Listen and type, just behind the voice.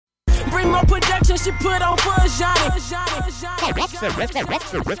Bring more production, she put on for a Johnny.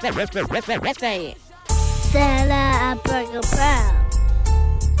 Say it. Sarah Burger Brown.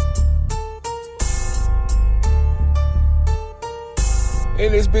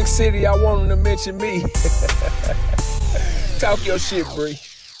 In this big city, I want them to mention me. Talk your shit, Bree.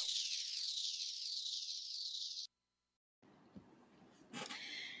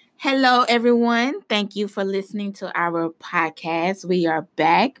 Hello, everyone. Thank you for listening to our podcast. We are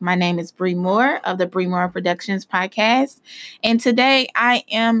back. My name is Bree Moore of the Bree Moore Productions podcast. And today I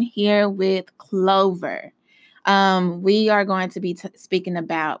am here with Clover. We are going to be speaking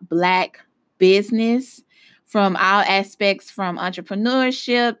about Black business from all aspects, from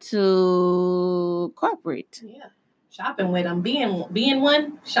entrepreneurship to corporate. Yeah. Shopping with them, being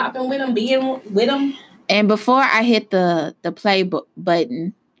one, shopping with them, being with them. And before I hit the play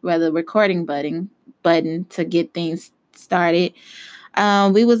button, the recording button to get things started,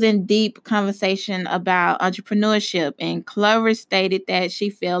 we was in deep conversation about entrepreneurship, and Clover stated that she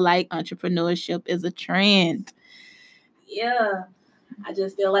feel like entrepreneurship is a trend. Yeah, I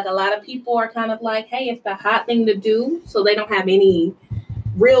just feel like a lot of people are kind of like, hey, it's the hot thing to do, so they don't have any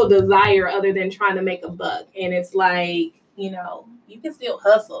real desire other than trying to make a buck. And it's like, you can still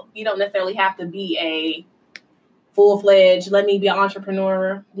hustle. You don't necessarily have to be a full-fledged, let me be an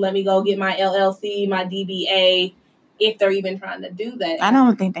entrepreneur, let me go get my LLC, my DBA, if they're even trying to do that. I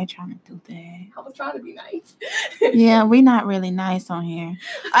don't think they're trying to do that. I was trying to be nice. Yeah, we're not really nice on here.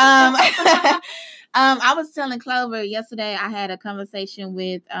 I was telling Clover yesterday, I had a conversation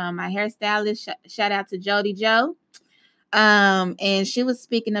with my hairstylist. Shout out to Jody Joe. And she was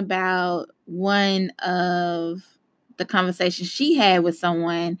speaking about one of the conversation she had with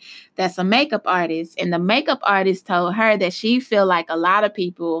someone that's a makeup artist, and the makeup artist told her that she feel like a lot of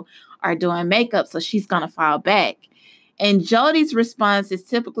people are doing makeup, so she's gonna fall back. And Jody's response is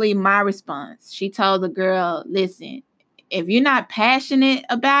typically my response. She told the girl, listen, if you're not passionate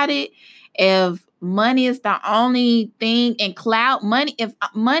about it, if money is the only thing, and if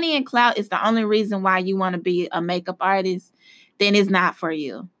money and clout is the only reason why you want to be a makeup artist, then it's not for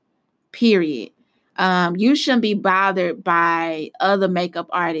you, period. You shouldn't be bothered by other makeup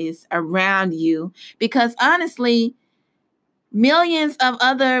artists around you, because honestly, millions of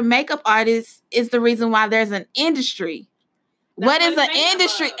other makeup artists is the reason why there's an industry. What is an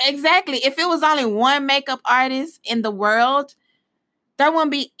industry? Exactly. If it was only one makeup artist in the world, there wouldn't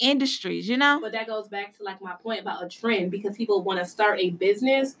be industries, But that goes back to like my point about a trend, because people want to start a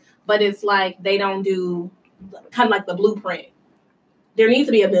business, but it's like they don't do kind of like the blueprint. There needs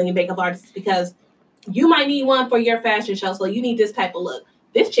to be a million makeup artists, because you might need one for your fashion show, so you need this type of look.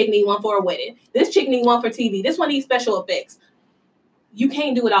 This chick need one for a wedding. This chick need one for TV. This one needs special effects. You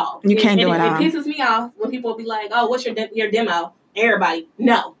can't do it all. You can't do it all. It pisses me off when people be like, oh, what's your demo? Everybody.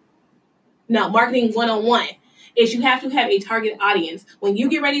 No. Marketing 101 is you have to have a target audience. When you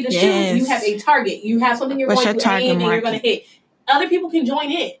get ready to shoot, you have a target. You have something you're going to aim and you're going to hit. Other people can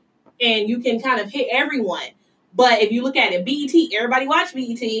join in, and you can kind of hit everyone. But if you look at it, BET, everybody watch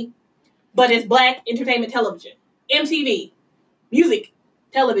BET, but it's Black entertainment television. MTV, music,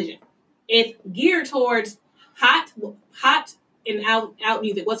 television. It's geared towards hot and out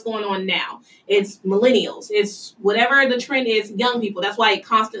music. What's going on now? It's millennials. It's whatever the trend is, young people. That's why it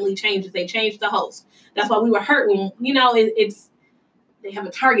constantly changes. They change the host. That's why we were hurt when, they have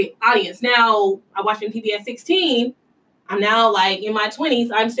a target audience. Now, I watched MTV at 16. I'm now like in my 20s.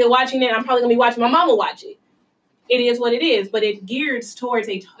 I'm still watching it. I'm probably going to be watching my mama watch it. It is what it is, but it gears towards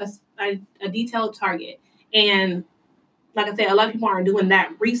a detailed target. And like I said, a lot of people aren't doing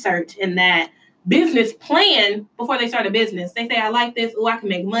that research and that business plan before they start a business. They say, I like this. Oh, I can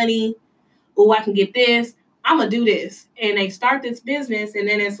make money. Oh, I can get this. I'm going to do this. And they start this business, and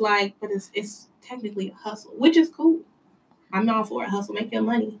then it's like, but it's technically a hustle, which is cool. I'm all for a hustle. Make your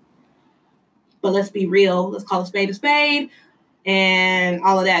money. But let's be real. Let's call a spade and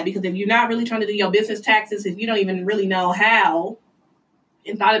all of that. Because if you're not really trying to do your business taxes, if you don't even really know how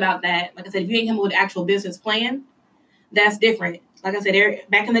and thought about that, like I said, if you ain't come up with an actual business plan, that's different. Like I said,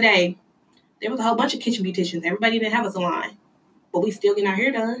 back in the day, there was a whole bunch of kitchen beauticians. Everybody didn't have a salon, but we still getting our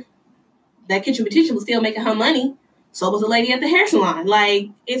hair done. That kitchen beautician was still making her money. So was the lady at the hair salon. Like,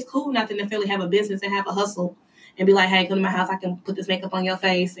 it's cool not to necessarily have a business and have a hustle and be like, hey, come to my house. I can put this makeup on your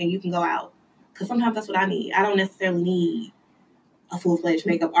face and you can go out. Because sometimes that's what I need. I don't necessarily need a full-fledged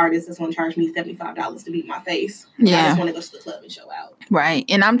makeup artist that's going to charge me $75 to beat my face. Yeah. I just want to go to the club and show out. Right.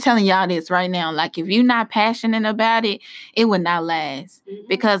 And I'm telling y'all this right now. Like, if you're not passionate about it, it would not last. Mm-hmm.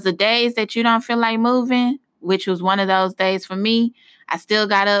 Because the days that you don't feel like moving, which was one of those days for me, I still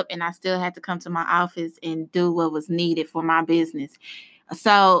got up and I still had to come to my office and do what was needed for my business.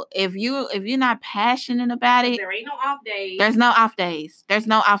 So if you're not passionate about it, there ain't no off days. There's no off days. There's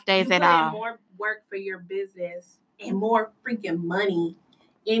no off days at all. You put in more work for your business and more freaking money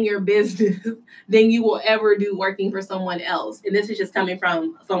in your business than you will ever do working for someone else. And this is just coming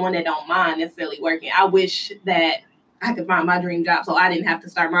from someone that don't mind necessarily working. I wish that I could find my dream job so I didn't have to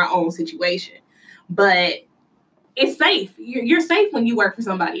start my own situation. But it's safe. You're safe when you work for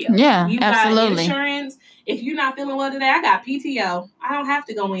somebody else. Yeah, you absolutely. got insurance. If you're not feeling well today, I got PTO. I don't have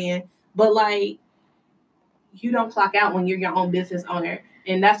to go in. But like, you don't clock out when you're your own business owner.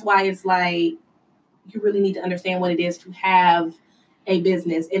 And that's why it's like, you really need to understand what it is to have a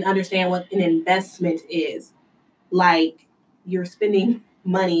business and understand what an investment is. Like, you're spending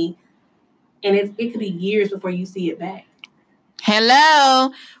money and it could be years before you see it back.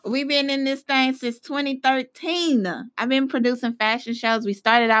 Hello. We've been in this thing since 2013. I've been producing fashion shows. We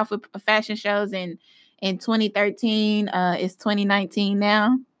started off with fashion shows in 2013. It's 2019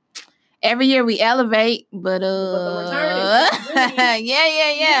 now. Every year we elevate, but the return is really,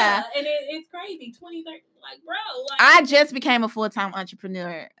 yeah. And it's crazy. 2013, like, bro. Like, I just became a full-time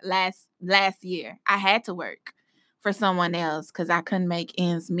entrepreneur last year. I had to work for someone else because I couldn't make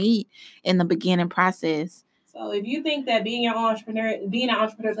ends meet in the beginning process. So if you think that being an entrepreneur is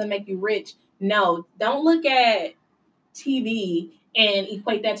going to make you rich, no, don't look at TV and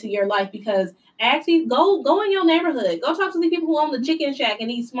equate that to your life, because actually go in your neighborhood. Go talk to the people who own the chicken shack and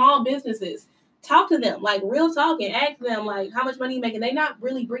these small businesses. Talk to them, like real talk, and ask them like how much money you making. They're not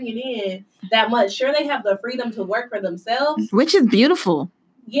really bringing in that much. Sure, they have the freedom to work for themselves, which is beautiful.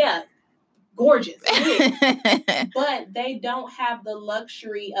 Yeah, gorgeous. But they don't have the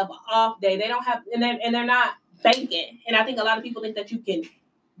luxury of an off day. They don't have, and they're not banking. And I think a lot of people think that you can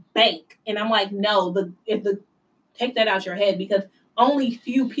bank, and I'm like, no. Take that out your head, because only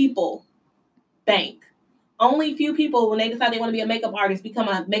few people bank. Only few people, when they decide they want to be a makeup artist, become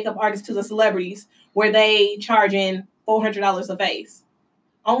a makeup artist to the celebrities, where they charging $400 a face.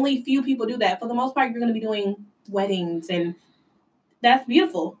 Only few people do that. For the most part, you're going to be doing weddings, and that's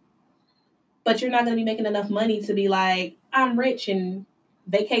beautiful. But you're not going to be making enough money to be like, I'm rich and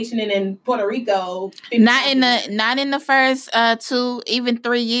vacationing in Puerto Rico. Not in the first 2, even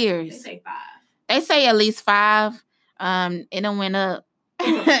 3 years. They say 5. They say at least 5. It done went up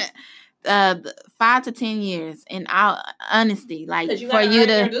 5 to 10 years. In all honesty, like for you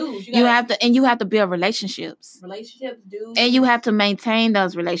have to build relationships. And you have to maintain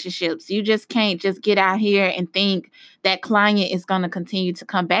those relationships. You just can't just get out here and think that client is going to continue to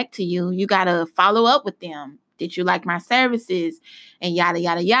come back to you. You got to follow up with them. Did you like my services? And yada,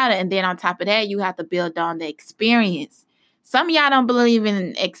 yada, yada. And then on top of that, you have to build on the experience. Some of y'all don't believe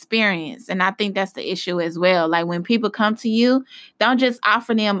in experience. And I think that's the issue as well. Like when people come to you, don't just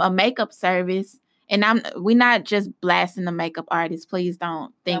offer them a makeup service. And we're not just blasting the makeup artists. Please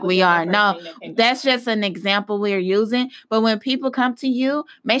don't think we are. No, that's just an example we're using. But when people come to you,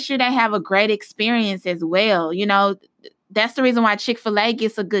 make sure they have a great experience as well. You know, that's the reason why Chick-fil-A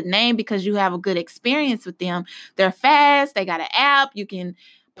gets a good name, because you have a good experience with them. They're fast. They got an app. You can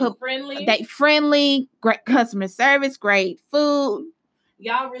put friendly, great customer service, great food.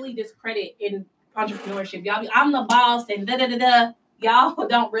 Y'all really discredit in entrepreneurship. Y'all be, I'm the boss and da-da-da-da. Y'all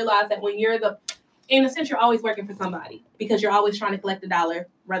don't realize that when you're in a sense, you're always working for somebody, because you're always trying to collect a dollar,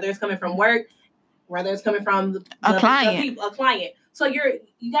 whether it's coming from work, whether it's coming from a client. So you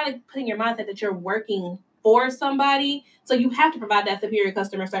got to put in your mindset that you're working for somebody. So you have to provide that superior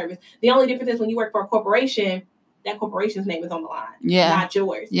customer service. The only difference is when you work for a corporation, that corporation's name is on the line, not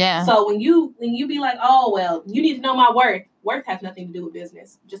yours. Yeah. So when you be like, oh, well, you need to know my worth. Worth has nothing to do with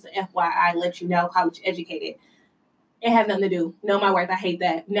business. Just an FYI, let you know, college educated. It has nothing to do. Know my worth. I hate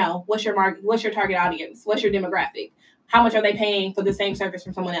that. No. What's your market? What's your target audience? What's your demographic? How much are they paying for the same service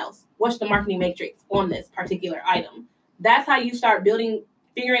from someone else? What's the marketing matrix on this particular item? That's how you start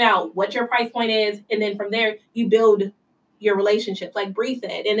figuring out what your price point is. And then from there, you build your relationships, like Bree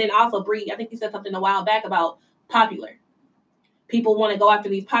said. And then also, Bree, I think you said something a while back about popular. People want to go after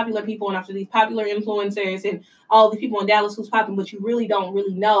these popular people and after these popular influencers and all these people in Dallas who's popping, but you really don't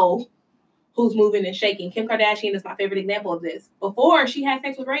really know who's moving and shaking. Kim Kardashian is my favorite example of this. Before she had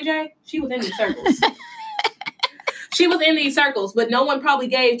sex with Ray J, she was in these circles. She was in these circles, but no one probably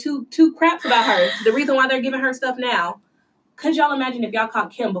gave two craps about her. The reason why they're giving her stuff now. Could y'all imagine if y'all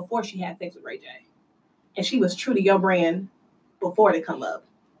caught Kim before she had sex with Ray J? And she was true to your brand before they come up?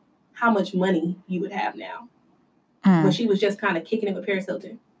 How much money you would have now? When she was just kind of kicking it with Paris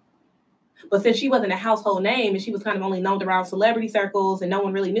Hilton. But since she wasn't a household name and she was kind of only known around celebrity circles and no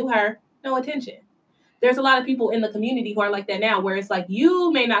one really knew her, no attention. There's a lot of people in the community who are like that now, where it's like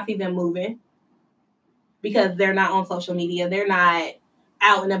you may not see them moving because they're not on social media. They're not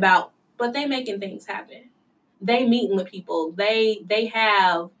out and about, but they making things happen. They meeting with people. They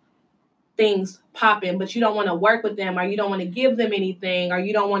have things popping, but you don't want to work with them, or you don't want to give them anything, or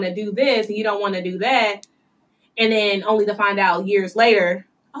you don't want to do this and you don't want to do that. And then only to find out years later,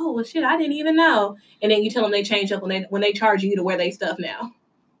 oh, well, shit, I didn't even know. And then you tell them they change up when they charge you to wear their stuff now.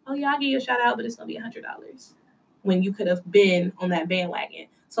 Oh, yeah, I'll give you a shout out, but it's going to be $100 when you could have been on that bandwagon.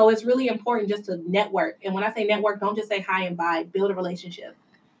 So it's really important just to network. And when I say network, don't just say hi and bye. Build a relationship.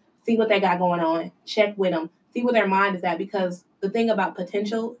 See what they got going on. Check with them. See where their mind is at. Because the thing about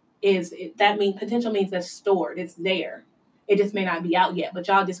potential is potential means that's stored. It's there. It just may not be out yet. But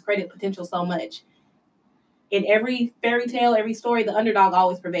y'all discredit potential so much. In every fairy tale, every story, the underdog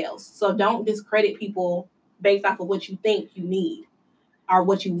always prevails. So don't discredit people based off of what you think you need or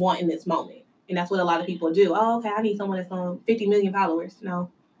what you want in this moment. And that's what a lot of people do. Oh, okay, I need someone that's on 50 million followers.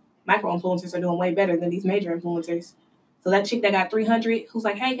 No, micro-influencers are doing way better than these major influencers. So that chick that got 300, who's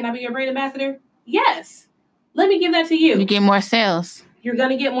like, hey, can I be your brand ambassador? Yes. Let me give that to you. You get more sales. You're going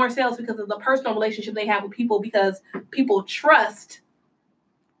to get more sales because of the personal relationship they have with people, because people trust.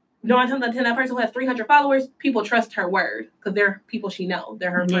 Knowing that person who has 300 followers, people trust her word because they're people she knows.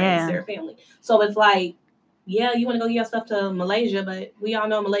 They're her friends, they're family. So it's like, yeah, you want to go get your stuff to Malaysia, but we all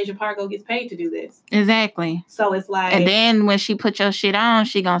know Malaysia Pargo gets paid to do this. Exactly. So it's like... And then when she put your shit on,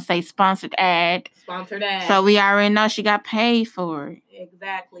 she going to say sponsored ad. Sponsored ad. So we already know she got paid for it.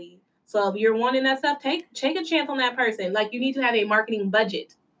 Exactly. So if you're wanting that stuff, take a chance on that person. Like, you need to have a marketing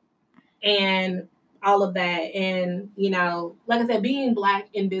budget and all of that. And, you know, like I said, being Black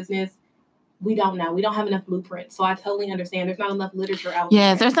in business, we don't know. We don't have enough blueprint. So I totally understand. There's not enough literature out there.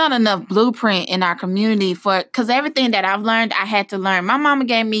 Yes, there's not enough blueprint in our community because everything that I've learned, I had to learn. My mama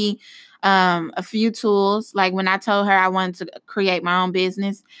gave me a few tools. Like when I told her I wanted to create my own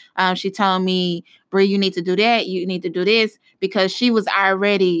business, she told me, Bree, you need to do that. You need to do this, because she was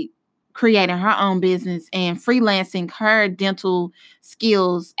already creating her own business and freelancing her dental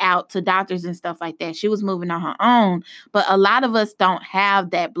skills out to doctors and stuff like that. She was moving on her own, but a lot of us don't have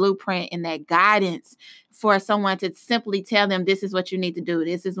that blueprint and that guidance for someone to simply tell them, this is what you need to do.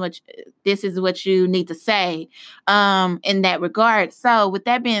 This is what you need to say, in that regard. So with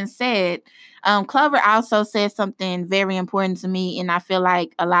that being said, Clover also said something very important to me. And I feel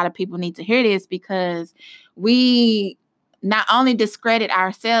like a lot of people need to hear this, because we not only discredit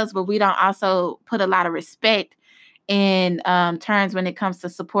ourselves, but we don't also put a lot of respect in terms when it comes to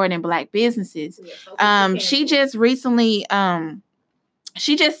supporting Black businesses. She just recently,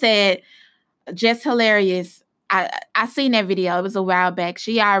 she just said, just hilarious. I seen that video. It was a while back.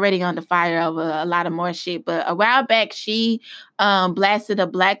 She already on the fire over a lot of more shit. But a while back, she blasted a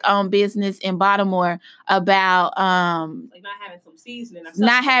Black-owned business in Baltimore about like not having some seasoning or something.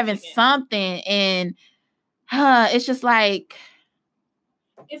 Not having something. And it's just like,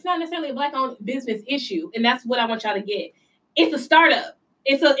 it's not necessarily a Black-owned business issue, and that's what I want y'all to get. It's a startup.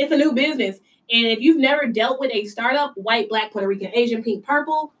 It's a new business, and if you've never dealt with a startup, white, Black, Puerto Rican, Asian, pink,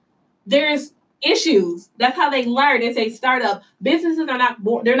 purple, there's issues. That's how they learn. It's a startup. Businesses are not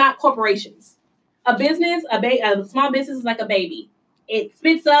they're not corporations. A business, a small business is like a baby. It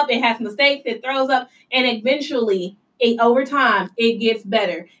spits up. It has mistakes. It throws up, and eventually, over time, it gets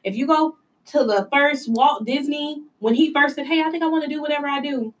better. If you go to the first Walt Disney, when he first said, hey, I think I want to do whatever I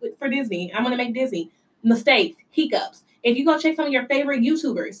do for Disney. I'm going to make Disney. Mistakes, hiccups. If you go check some of your favorite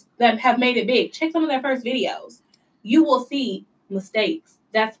YouTubers that have made it big, check some of their first videos. You will see mistakes.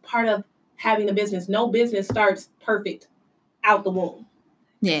 That's part of having a business. No business starts perfect out the womb.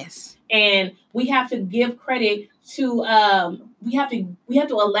 Yes. And we have to give credit to, we have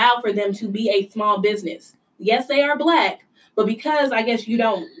to allow for them to be a small business. Yes, they are Black, but because I guess you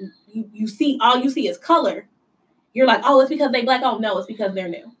see, all you see is color, you're like, oh, it's because they Black. Oh, no, it's because they're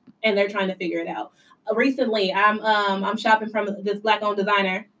new and they're trying to figure it out. Recently, I'm shopping from this Black-owned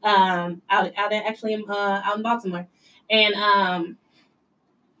designer out in Baltimore, and I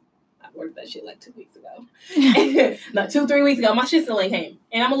ordered that shit like 2 weeks ago. No, 2-3 weeks ago. My shit still ain't came,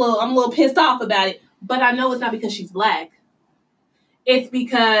 and I'm a little pissed off about it. But I know it's not because she's Black. It's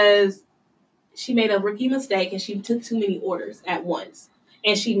because she made a rookie mistake and she took too many orders at once.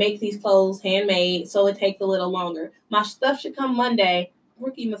 And she makes these clothes handmade, so it takes a little longer. My stuff should come Monday.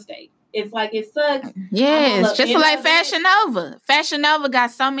 Rookie mistake. It's like, it sucks. Yes, just like Fashion Nova. Fashion Nova got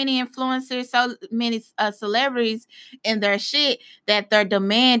so many influencers, so many celebrities in their shit that their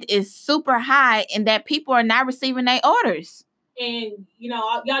demand is super high and that people are not receiving their orders. And, you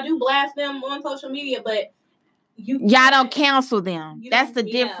know, y'all do blast them on social media, but y'all don't cancel them. That's the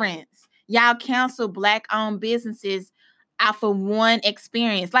difference. Y'all cancel Black-owned businesses out of one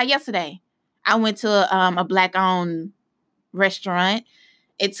experience. Like yesterday, I went to a Black-owned restaurant.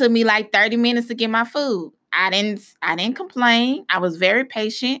 It took me like 30 minutes to get my food. I didn't complain. I was very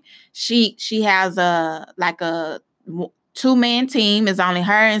patient. She has a 2-man team. It's only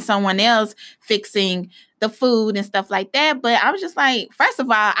her and someone else fixing the food and stuff like that. But I was just like, first of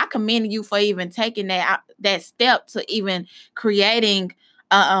all, I commend you for even taking that step to even creating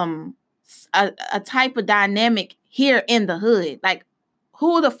a type of dynamic here in the hood. Like,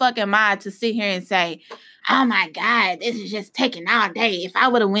 who the fuck am I to sit here and say, oh my God, this is just taking all day. If I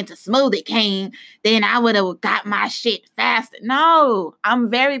would have went to Smoothie King, then I would have got my shit faster. No, I'm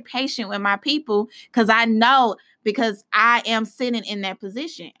very patient with my people because I know, because I am sitting in that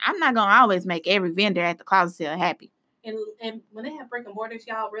position. I'm not going to always make every vendor at the closet sale happy. And when they have brick and mortars,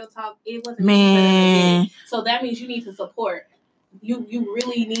 y'all, real talk, it wasn't. Man. So that means you need to support. You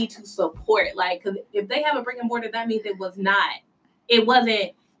really need to support. Like, because if they have a brick and mortar, that means it wasn't.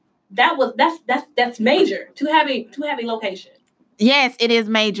 That's major to have a location. Yes, it is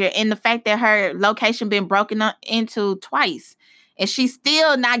major. And the fact that her location been broken up into twice and she's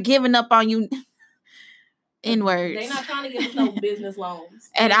still not giving up on you. In words. They're not trying to give us no business loans.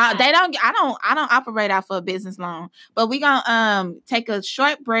 And I don't operate out for a business loan. But we're gonna take a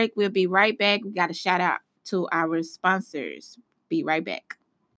short break. We'll be right back. We got a shout out to our sponsors. Be right back.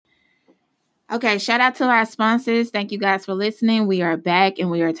 Okay, shout out to our sponsors. Thank you guys for listening. We are back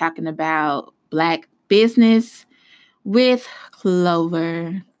and we are talking about Black business with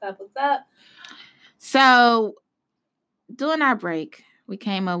Clover. What's up? So, during our break, we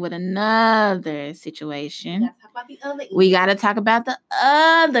came up with another situation. We got to talk about the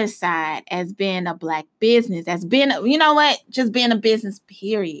other side as being a Black business, as being, you know what, just being a business,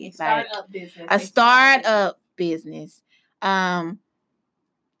 period. A startup business.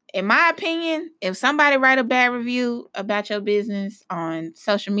 In my opinion, if somebody write a bad review about your business on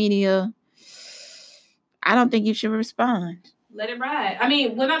social media, I don't think you should respond. Let it ride. I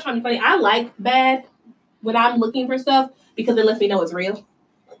mean, we're not trying to be funny. I like bad when I'm looking for stuff because it lets me know it's real.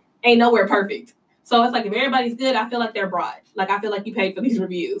 Ain't nowhere perfect. So it's like, if everybody's good, I feel like they're broad. Like, I feel like you paid for these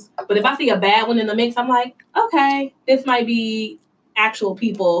reviews. But if I see a bad one in the mix, I'm like, okay, this might be actual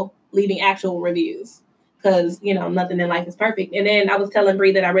people leaving actual reviews. Because, nothing in life is perfect. And then I was telling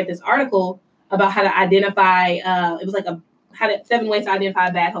Bree that I read this article about how to identify, it was like 7 ways to identify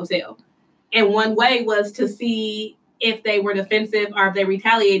a bad hotel. And one way was to see if they were defensive or if they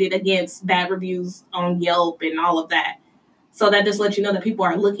retaliated against bad reviews on Yelp and all of that. So that just lets you know that people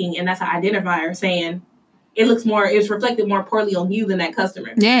are looking, and that's an identifier saying it's reflected more poorly on you than that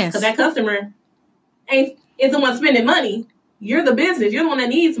customer. Yes. Because that customer is the one spending money. You're the business. You're the one that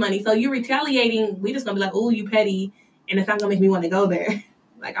needs money. So you're retaliating. We just going to be like, oh, you petty. And it's not going to make me want to go there.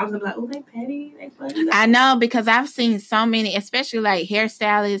 Like, I'm going to be like, oh, they petty. They funny. I know, because I've seen so many, especially like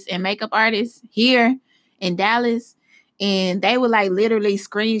hairstylists and makeup artists here in Dallas. And they would like literally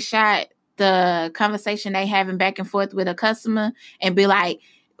screenshot the conversation they having back and forth with a customer and be like,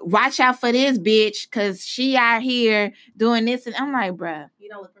 watch out for this bitch because she out here doing this. And I'm like, bruh. You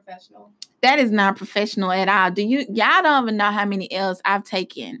don't look professional. That is not professional at all. Y'all don't even know how many L's I've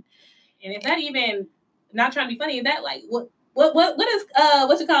taken. And if that even, not trying to be funny, is that like, what is,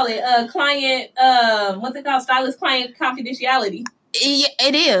 what you call it? Client, what's it called? Stylist client confidentiality.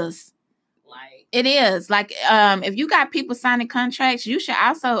 It is. It is. Like, if you got people signing contracts, you should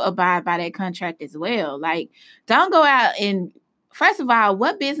also abide by that contract as well. Like, don't go out and, first of all,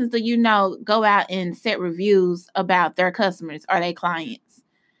 what business do you know go out and set reviews about their customers or their clients?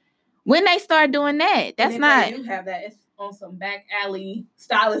 When they start doing that, that's not. They do have that. It's on some back alley,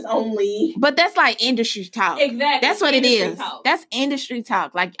 stylist only. But that's like industry talk. Exactly. That's what it is. Talk. That's industry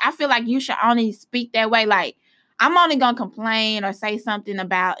talk. Like, I feel like you should only speak that way. Like, I'm only going to complain or say something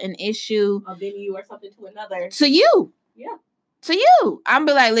about an issue. A venue or something to another. To you. Yeah. To you. I'm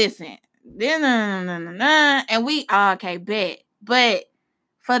be like, listen. And we, okay, bet. But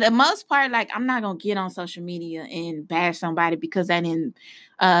for the most part, like, I'm not going to get on social media and bash somebody because they didn't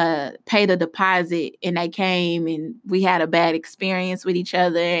pay the deposit and they came and we had a bad experience with each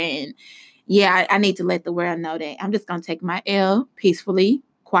other. And yeah, I need to let the world know that I'm just going to take my L peacefully,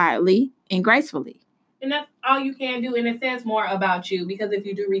 quietly, and gracefully. And that's all you can do. And it says more about you because if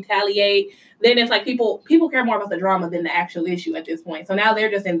you do retaliate, then it's like people care more about the drama than the actual issue at this point. So now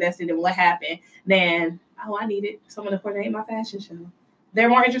they're just invested in what happened than, oh, I needed someone to coordinate my fashion show. They're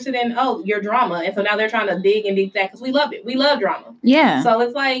more interested in, your drama. And so now they're trying to dig that because we love it. We love drama. Yeah. So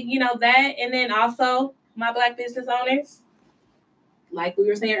it's like, that. And then also my Black business owners, like we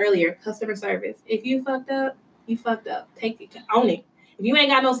were saying earlier, customer service. If you fucked up, you fucked up. Take it, own it. If you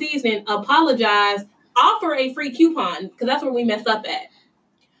ain't got no seasoning, apologize. Offer a free coupon because that's where we mess up at.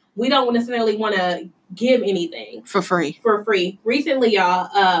 We don't necessarily want to give anything for free. Recently,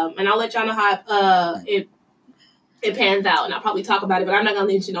 y'all, and I'll let y'all know how it pans out, and I'll probably talk about it, but I'm not gonna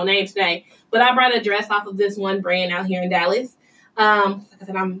mention no names today. But I brought a dress off of this one brand out here in Dallas. Like I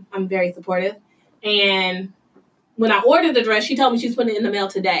said, I'm very supportive, and when I ordered the dress, she told me she's putting it in the mail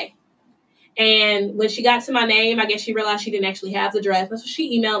today. And when she got to my name, I guess she realized she didn't actually have the dress. So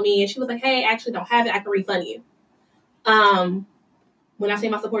she emailed me and she was like, hey, I actually don't have it. I can refund you. When I say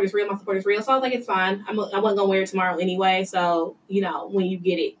my support is real, my support is real. So I was like, it's fine. I wasn't going to wear it tomorrow anyway. So, when you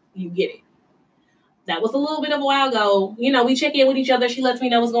get it, you get it. That was a little bit of a while ago. We check in with each other. She lets me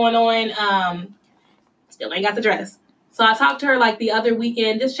know what's going on. Still ain't got the dress. So I talked to her like the other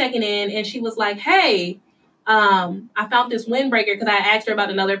weekend, just checking in. And she was like, hey, I found this windbreaker because I asked her about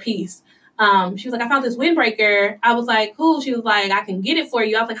another piece. She was like, I found this windbreaker. I was like, cool. She was like, I can get it for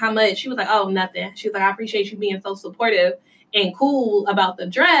you. I was like, how much? She was like, oh, nothing. She was like, I appreciate you being so supportive and cool about the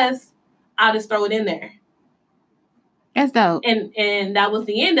dress. I'll just throw it in there. That's dope. And that was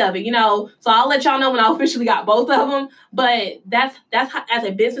the end of it, So I'll let y'all know when I officially got both of them. But that's how, as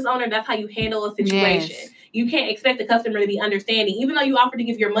a business owner, that's how you handle a situation. Yes. You can't expect the customer to be understanding, even though you offer to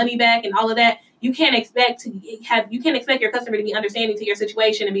give your money back and all of that. You can't expect your customer to be understanding to your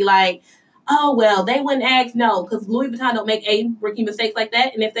situation and be like, oh, well, they wouldn't ask. No, because Louis Vuitton don't make rookie mistakes like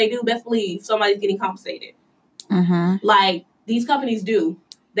that. And if they do, best believe somebody's getting compensated. Mm-hmm. Like these companies do.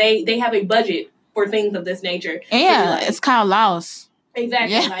 They have a budget for things of this nature. Yeah, so it's called loss.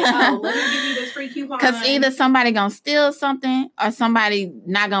 Exactly. Yeah. Like, oh, let me give you this free coupon. Because either somebody going to steal something or somebody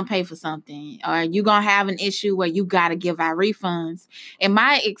not going to pay for something. Or you going to have an issue where you got to give out refunds. In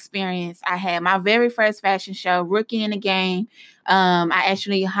my experience, I had my very first fashion show, rookie in the game. I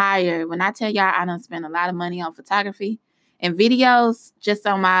actually hired, when I tell y'all I done spent a lot of money on photography and videos, just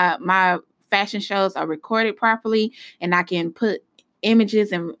so my fashion shows are recorded properly and I can put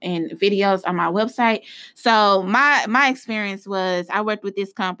images and videos on my website. So my experience was I worked with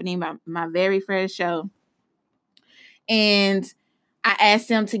this company, my very first show, and I asked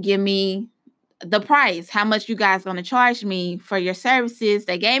them to give me the price. How much you guys going to charge me for your services?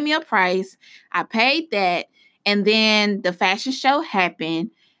 They gave me a price. I paid that. And then the fashion show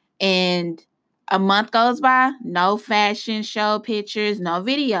happened, and a month goes by, no fashion show pictures, no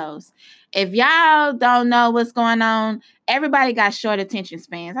videos. If y'all don't know what's going on, everybody got short attention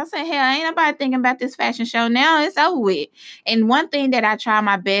spans. I said, hell, ain't nobody thinking about this fashion show now. It's over with. And one thing that I try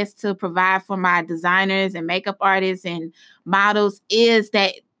my best to provide for my designers and makeup artists and models is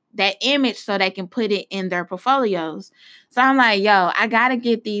that image so they can put it in their portfolios. So I'm like, yo, I got to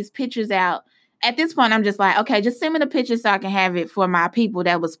get these pictures out. At this point, I'm just like, okay, just send me the pictures so I can have it for my people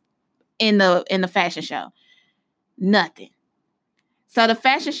that was in the fashion show. Nothing. So the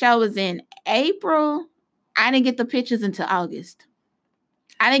fashion show was in April. I didn't get the pictures until August.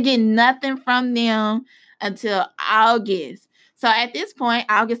 I didn't get nothing from them until August. So at this point,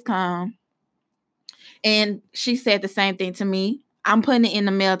 August come, and she said the same thing to me. I'm putting it in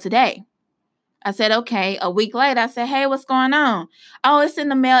the mail today. I said, okay. A week later, I said, hey, what's going on? Oh, it's in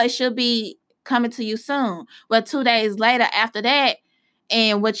the mail. It should be coming to you soon. Well, 2 days later after that,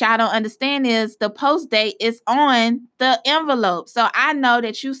 and what y'all don't understand is the post date is on the envelope. So I know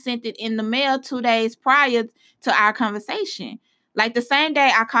that you sent it in the mail 2 days prior to our conversation. Like the same day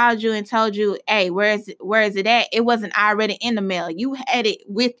I called you and told you, hey, where is it at? It wasn't already in the mail. You had it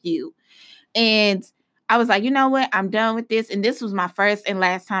with you. And I was like, you know what? I'm done with this. And this was my first and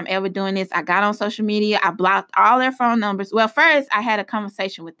last time ever doing this. I got on social media. I blocked all their phone numbers. Well, first I had a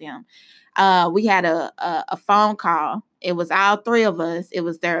conversation with them. We had a phone call. It was all three of us. It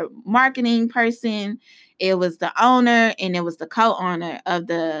was their marketing person, it was the owner, and it was the co-owner of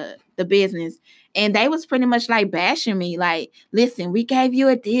the business. And they was pretty much like bashing me. Like, listen, we gave you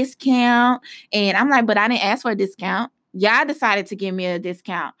a discount. And I'm like, but I didn't ask for a discount. Y'all decided to give me a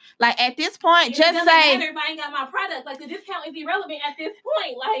discount. Like at this point, just say matter if I ain't got my product. Like the discount is irrelevant at this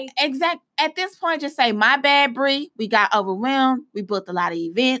point. Like at this point, just say, my bad, Bree. We got overwhelmed. We booked a lot of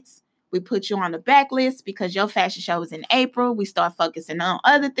events. We put you on the backlist because your fashion show was in April. We start focusing on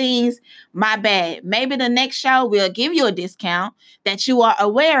other things. My bad. Maybe the next show we'll give you a discount that you are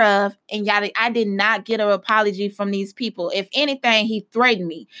aware of. And I did not get an apology from these people. If anything, he threatened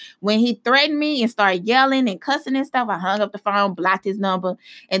me. When he threatened me and started yelling and cussing and stuff, I hung up the phone, blocked his number.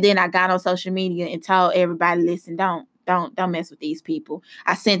 And then I got on social media and told everybody, listen, don't mess with these people.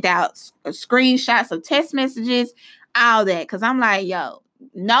 I sent out screenshots of text messages, all that. Because I'm like, yo,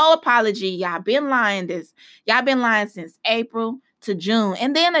 no apology. Y'all been lying since April to June.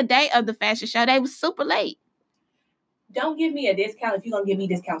 And then the day of the fashion show, they was super late. Don't give me a discount if you're going to give me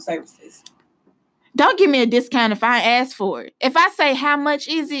discount services. Don't give me a discount if I ask for it. If I say, how much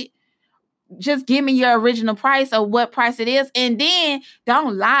is it? just give me your original price or what price it is. And then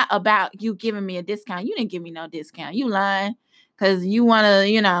don't lie about you giving me a discount. You didn't give me no discount. You lying because you want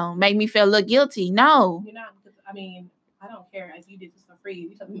to, make me feel a little guilty. No. You're not. I mean, I don't care if you did this for free.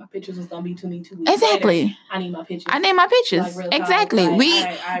 You told me my pictures was going to be to me 2 weeks Exactly. later. I need my pictures. I need my pictures. Like, exactly.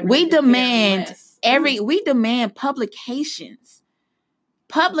 Like, we demand we demand publications.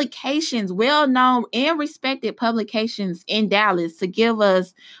 Publications, well-known and respected publications in Dallas to give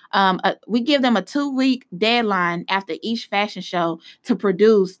us, we give them a 2-week deadline after each fashion show to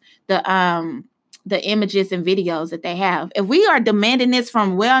produce the images and videos that they have. If we are demanding this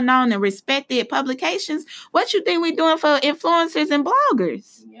from well-known and respected publications, what you think we're doing for influencers and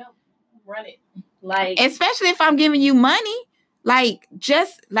bloggers? Yep, run it. Like, especially if I'm giving you money, like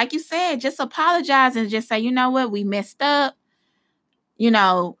just like you said, just apologize and just say, you know what, we messed up.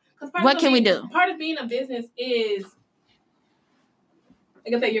 What can we do? Part of being a business is,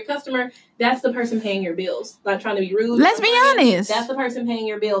 like I said, your customer, that's the person paying your bills. Not trying to be rude. Let's be honest. That's the person paying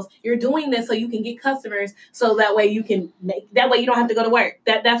your bills. You're doing this so you can get customers, so that way you can that way you don't have to go to work.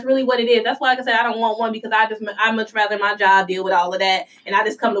 That's really what it is. That's why, like I said, I don't want one because I much rather my job deal with all of that, and I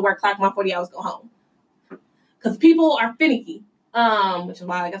just come to work, clock my 40 hours, go home. Because people are finicky, which is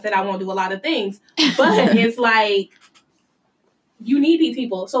why, like I said, I won't do a lot of things. But it's like, you need these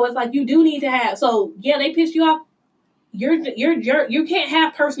people. So it's like, you do need to have, so yeah, they pissed you off. You can't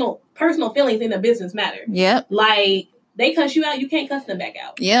have personal feelings in a business matter. Yep. Like, they cuss you out, you can't cuss them back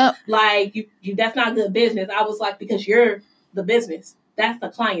out. Yep. Like, you that's not good business. I was like, because you're the business. That's the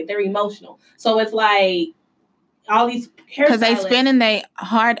client. They're emotional. So it's like, all these hairstylists, because they spending their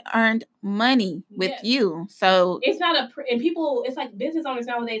hard-earned money with you. So it's not and people, it's like business owners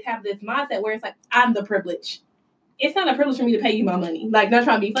nowadays have this mindset where it's like, I'm the privilege. It's not a privilege for me to pay you my money. Like, not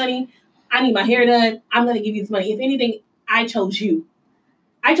trying to be funny. I need my hair done. I'm going to give you this money. If anything, I chose you.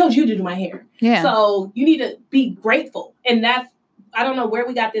 I chose you to do my hair. Yeah. So you need to be grateful. And that's, I don't know where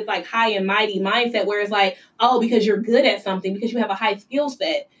we got this like high and mighty mindset where it's like, oh, because you're good at something, because you have a high skill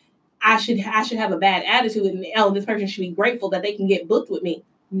set, I should have a bad attitude, and this person should be grateful that they can get booked with me.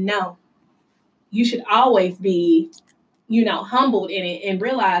 No. You should always be, humbled in it and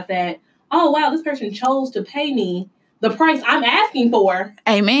realize that, oh, wow, this person chose to pay me the price I'm asking for.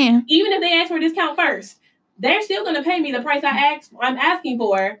 Amen. Even if they ask for a discount first, they're still going to pay me the price I'm asking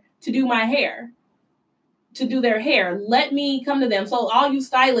for to do my hair, to do their hair. Let me come to them. So all you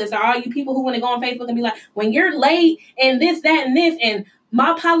stylists or all you people who want to go on Facebook and be like, when you're late and this, that, and this, and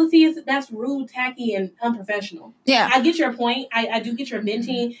my policy is, that's rude, tacky, and unprofessional. Yeah. I get your point. I do get your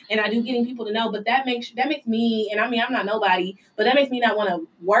venting, and I do getting people to know, but that makes me, and I mean, I'm not nobody, but that makes me not want to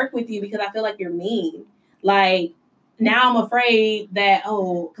work with you because I feel like you're mean. Like, now I'm afraid that,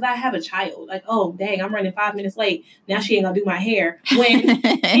 because I have a child. Like, oh, dang, I'm running 5 minutes late. Now she ain't going to do my hair. When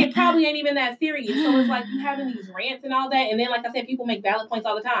it probably ain't even that serious. So it's like you having these rants and all that. And then, like I said, people make valid points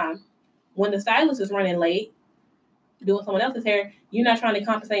all the time. When the stylist is running late, doing someone else's hair, you're not trying to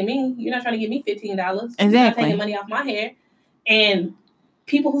compensate me. You're not trying to give me $15. Exactly. You're not taking money off my hair. And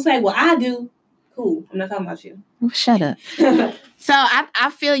people who say, well, I do. Cool. I'm not talking about you. Shut up. So I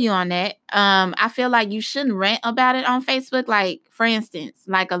feel you on that. I feel like you shouldn't rant about it on Facebook. Like, for instance,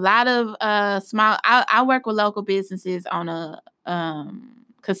 like a lot of small, I work with local businesses on a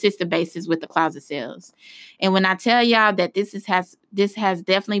consistent basis with the closet sales. And when I tell y'all that this has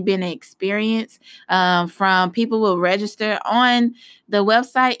definitely been an experience from people who will register on the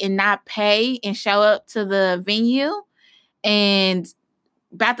website and not pay and show up to the venue and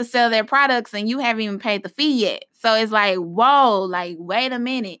about to sell their products and you haven't even paid the fee yet. So it's like, whoa, like, wait a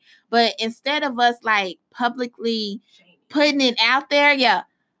minute. But instead of us like publicly putting it out there,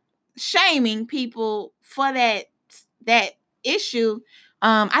 shaming people for that issue,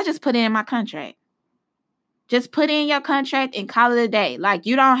 I just put it in my contract. Just put it in your contract and call it a day. Like,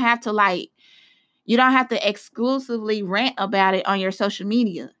 you don't have to exclusively rant about it on your social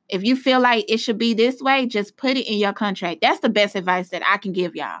media. If you feel like it should be this way, just put it in your contract. That's the best advice that I can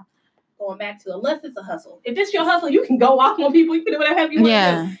give y'all. Going back to, unless it's a hustle. If it's your hustle, you can go off on people. You can do whatever you want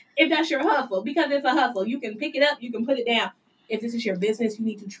to do. If that's your hustle, because it's a hustle, you can pick it up, you can put it down. If this is your business, you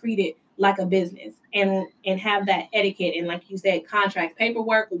need to treat it like a business and have that etiquette. And like you said, contracts,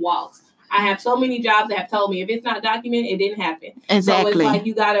 paperwork, walks. I have so many jobs that have told me if it's not documented, it didn't happen. Exactly. So it's like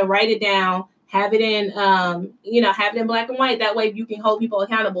you got to write it down, have it in, have it in black and white. That way you can hold people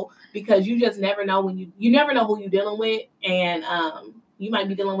accountable, because you just never know you never know who you're dealing with. And you might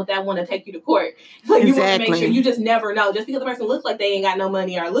be dealing with that one to take you to court. So you want to make sure, you just never know. Just because the person looks like they ain't got no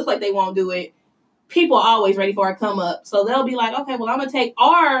money or looks like they won't do it, people are always ready for a come up. So they'll be like, okay, well, I'm going to take,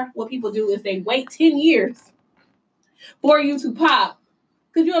 or what people do is they wait 10 years for you to pop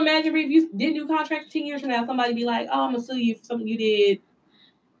Could you imagine if you didn't do contracts 10 years from now, somebody be like, "Oh, I'm gonna sue you for something you did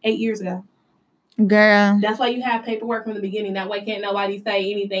 8 years ago." Girl. That's why you have paperwork from the beginning. That way can't nobody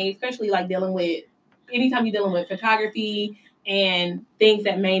say anything, especially like anytime you're dealing with photography and things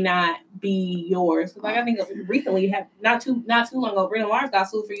that may not be yours. Like I think recently, not too long ago, Bruno Mars got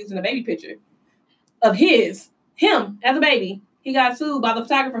sued for using a baby picture of him as a baby. He got sued by the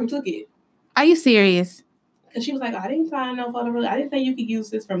photographer who took it. Are you serious? Because she was like, I didn't sign no photo release. I didn't say you could use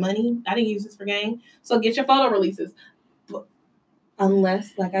this for money. I didn't use this for gain. So get your photo releases. But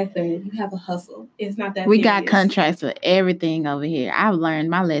unless, like I said, you have a hustle. It's not that we got contracts for everything over here. I've learned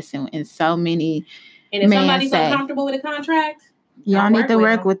my lesson in so many. And if somebody's uncomfortable with a contract, y'all need to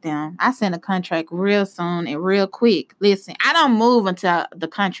work with them. I send a contract real soon and real quick. Listen, I don't move until the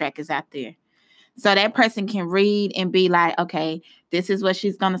contract is out there. So that person can read and be like, okay, this is what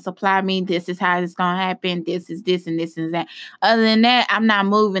she's going to supply me. This is how it's going to happen. This is this and this and that. Other than that, I'm not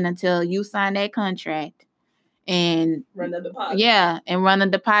moving until you sign that contract and run the deposit. Yeah, and run the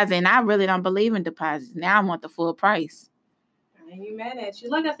deposit. And I really don't believe in deposits. Now I want the full price. I ain't mad at you.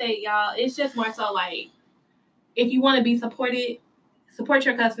 Like I said, y'all, it's just more so like, if you want to be supported, support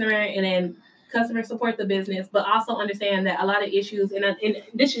your customer, and then customer support the business, but also understand that a lot of issues, and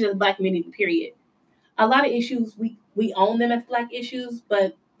this is just Black community, period. A lot of issues, we own them as Black issues,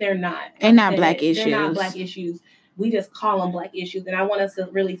 but they're not. They're not Black issues. They're not Black issues. We just call them Black issues, and I want us to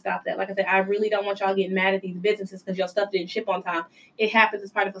really stop that. Like I said, I really don't want y'all getting mad at these businesses because your stuff didn't ship on time. It happens as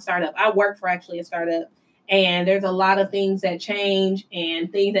part of a startup. I work for actually a startup, and there's a lot of things that change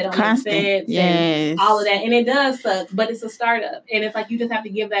and things that don't make sense and all of that, and it does suck, but it's a startup, and it's like you just have to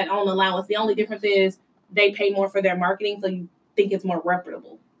give that own allowance. The only difference is they pay more for their marketing, so you think it's more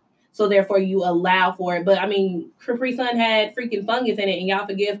reputable. So therefore, you allow for it. But I mean, Capri Sun had freaking fungus in it, and y'all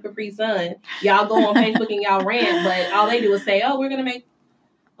forgive Capri Sun. Y'all go on Facebook and y'all rant, but all they do is say, "Oh, we're gonna make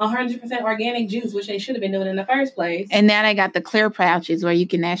 100% organic juice," which they should have been doing in the first place. And now they got the clear pouches where you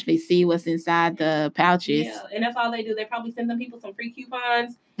can actually see what's inside the pouches. Yeah, and that's all they do. They probably send them people some free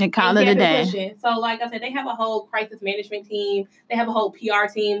coupons and call it a day. So, like I said, they have a whole crisis management team. They have a whole PR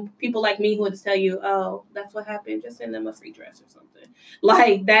team. People like me who would just tell you, "Oh, that's what happened. Just send them a free dress or something."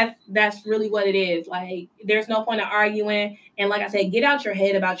 Like that's really what it is. Like, there's no point of arguing. And like I said, get out your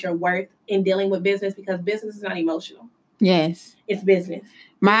head about your worth in dealing with business, because business is not emotional. Yes, it's business.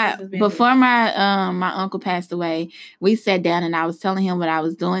 Before my uncle passed away, we sat down and I was telling him what I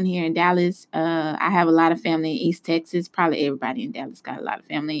was doing here in Dallas. I have a lot of family in East Texas. Probably everybody in Dallas got a lot of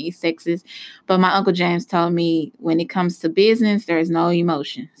family in East Texas. But my Uncle James told me, when it comes to business, there is no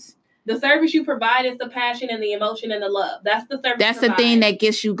emotions. The service you provide is the passion and the emotion and the love. That's the service. That's the thing that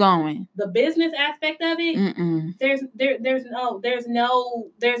gets you going. The business aspect of it, there's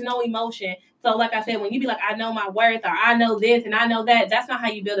no emotion. So like I said, when you be like, I know my worth, or I know this and I know that, that's not how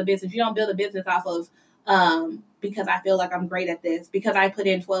you build a business. You don't build a business off of because I feel like I'm great at this, because I put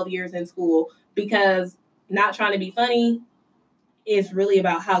in 12 years in school, because not trying to be funny is really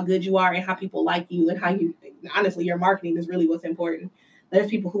about how good you are and how people like you, and how you, honestly, your marketing is really what's important. There's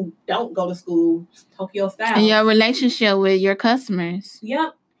people who don't go to school, Tokyo style. And your relationship with your customers.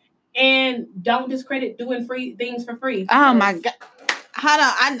 Yep. And don't discredit doing free things for free. Oh my God. Hold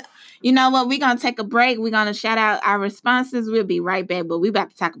on. You know what? We're going to take a break. We're going to shout out our responses. We'll be right back, but we're about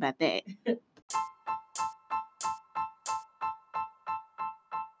to talk about that.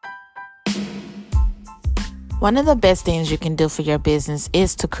 One of the best things you can do for your business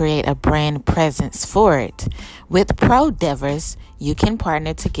is to create a brand presence for it. With ProDevers, you can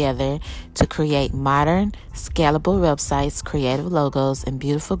partner together to create modern, scalable websites, creative logos, and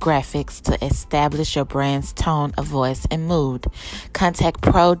beautiful graphics to establish your brand's tone of voice and mood. Contact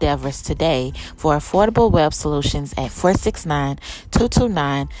ProDevers today for affordable web solutions at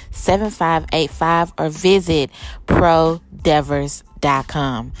 469-229-7585 or visit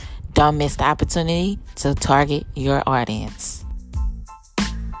prodevers.com. Don't miss the opportunity to target your audience.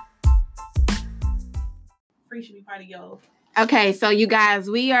 Free should be part of your. Okay, so you guys,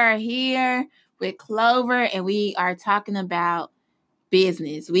 we are here with Clover and we are talking about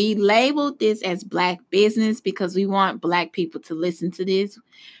business. We labeled this as Black business because we want Black people to listen to this.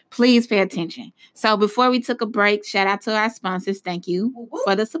 Please pay attention. So before we took a break, shout out to our sponsors. Thank you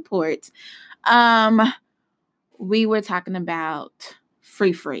for the support. We were talking about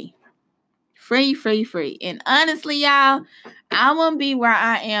free. And honestly, y'all, I wouldn't be where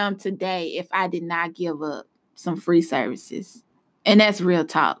I am today if I did not give up some free services. And that's real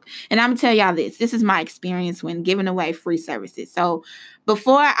talk. And I'm going to tell y'all this. This is my experience when giving away free services. So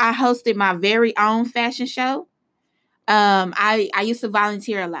before I hosted my very own fashion show, I used to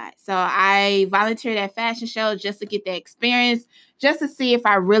volunteer a lot. So I volunteered at fashion shows just to get that experience, just to see if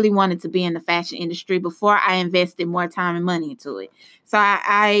I really wanted to be in the fashion industry before I invested more time and money into it. So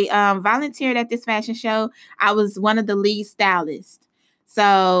I volunteered at this fashion show. I was one of the lead stylists.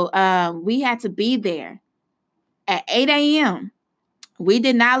 So we had to be there at 8 a.m. We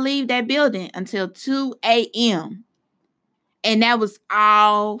did not leave that building until 2 a.m. And that was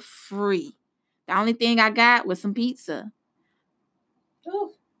all free. The only thing I got was some pizza.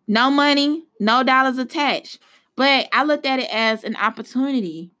 Ooh. No money, no dollars attached. But I looked at it as an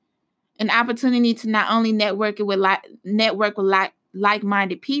opportunity to not only network with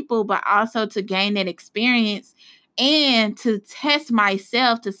like-minded people, but also to gain that experience and to test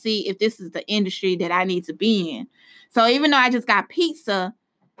myself to see if this is the industry that I need to be in. So even though I just got pizza,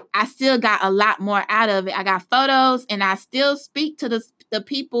 I still got a lot more out of it. I got photos, and I still speak to the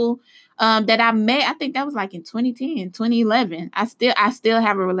people that I met. I think that was like in 2010, 2011. I still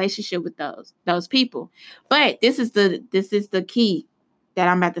have a relationship with those people. But this is the key that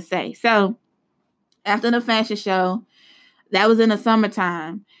I'm about to say. So after the fashion show, that was in the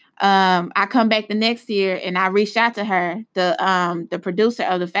summertime. I come back the next year and I reached out to her, the producer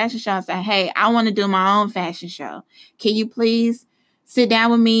of the fashion show, and said, hey, I want to do my own fashion show. Can you please sit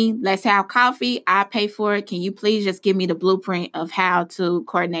down with me? Let's have coffee. I pay for it. Can you please just give me the blueprint of how to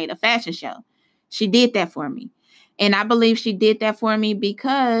coordinate a fashion show? She did that for me. And I believe she did that for me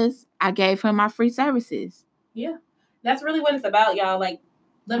because I gave her my free services. Yeah. That's really what it's about, y'all. Like,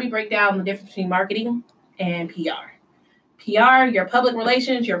 let me break down the difference between marketing and PR. PR, your public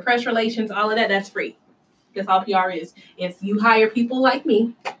relations, your press relations, all of that, that's free. That's all PR is. If you hire people like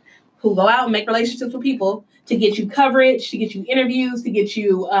me who go out and make relationships with people to get you coverage, to get you interviews, to get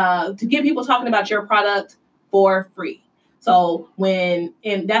people talking about your product for free. So and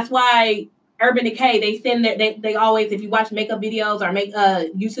that's why Urban Decay, they always, if you watch makeup videos or make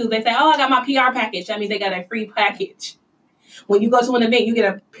YouTube, they say, oh, I got my PR package. That means they got a free package. When you go to an event, you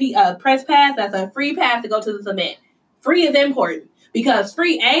get a press pass. That's a free pass to go to this event. Free is important because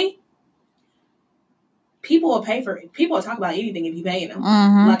people will pay for it. People will talk about anything if you pay them.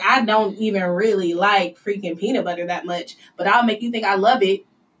 Mm-hmm. Like, I don't even really like freaking peanut butter that much, but I'll make you think I love it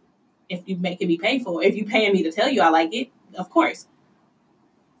if you making me pay for it. If you paying me to tell you I like it, of course.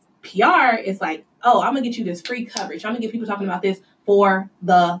 PR is like, oh, I'm going to get you this free coverage. I'm going to get people talking about this for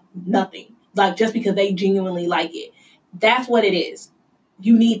the nothing. Like, just because they genuinely like it. That's what it is.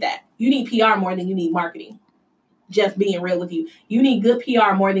 You need that. You need PR more than you need marketing. Just being real with you. You need good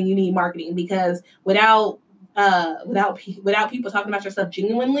PR more than you need marketing, because without people talking about your stuff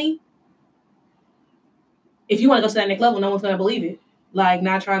genuinely, if you want to go to that next level, no one's going to believe it. Like,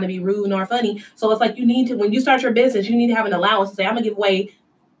 not trying to be rude nor funny. So it's like, you need to, when you start your business, you need to have an allowance to say, I'm going to give away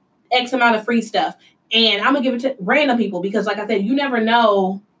X amount of free stuff. And I'm going to give it to random people, because like I said, you never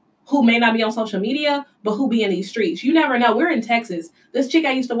know who may not be on social media, but who be in these streets. You never know. We're in Texas. This chick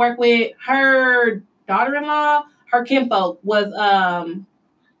I used to work with, her daughter-in-law, her kinfolk was the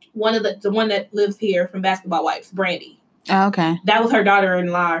one that lives here from Basketball Wives, Brandy. Oh, okay. That was her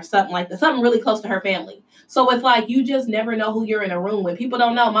daughter-in-law or something like that. Something really close to her family. So it's like, you just never know who you're in a room with. People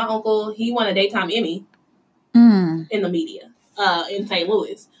don't know. My uncle, he won a daytime Emmy in the media in St.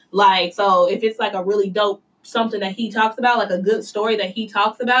 Louis. Like, so if it's like a really dope something that he talks about, like a good story that he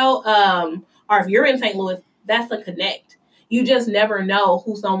talks about, or if you're in St. Louis, that's a connect. You just never know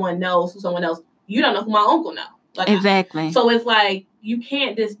who someone knows, who someone else. You don't know who my uncle knows. Like, exactly. So it's like, you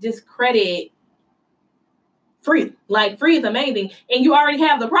can't just discredit free. Like, free is amazing, and you already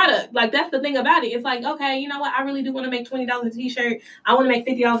have the product. Like, that's the thing about it. It's like, okay, you know what? I really do want to make $20 a t-shirt. I want to make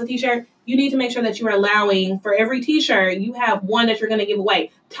 $50 a t-shirt. You need to make sure that you're allowing for every t-shirt, you have one that you're going to give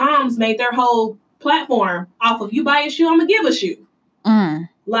away. Tom's made their whole platform off of, you buy a shoe, I'm going to give a shoe.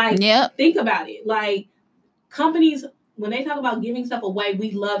 Like, yep. Think about it. Like, companies, when they talk about giving stuff away,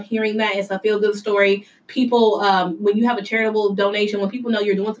 we love hearing that. It's a feel-good story. People, when you have a charitable donation, when people know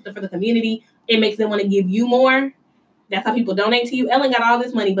you're doing something for the community, it makes them want to give you more. That's how people donate to you. Ellen got all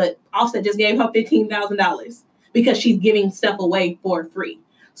this money, but Offset just gave her $15,000 because she's giving stuff away for free.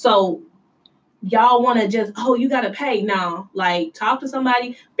 So y'all want to just, oh, you got to pay. No, like, talk to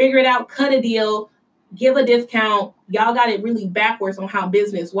somebody, figure it out, cut a deal, give a discount. Y'all got it really backwards on how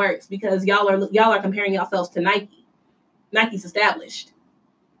business works, because y'all are comparing yourselves to Nike. Nike's established.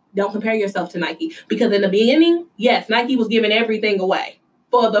 Don't compare yourself to Nike, because in the beginning, yes, Nike was giving everything away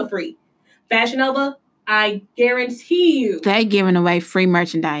for the free. Fashion Nova, I guarantee you, they're giving away free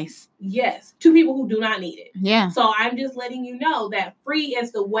merchandise. Yes, to people who do not need it. Yeah. So I'm just letting you know that free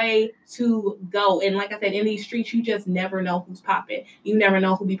is the way to go. And like I said, in these streets, you just never know who's popping. You never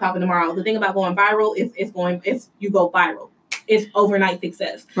know who be popping tomorrow. The thing about going viral is you go viral. It's overnight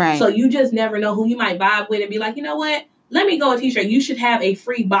success. Right. So you just never know who you might vibe with and be like, you know what? let me go a t-shirt. You should have a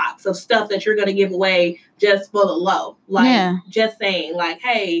free box of stuff that you're going to give away just for the low. Like, just saying, like,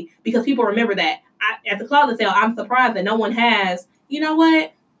 hey, because people remember that. At the closet sale, I'm surprised that no one has, you know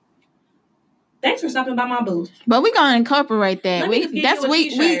what? Thanks for stopping by my booth. But we're gonna incorporate that. We about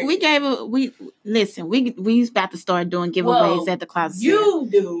to start doing giveaways at the closet sale. You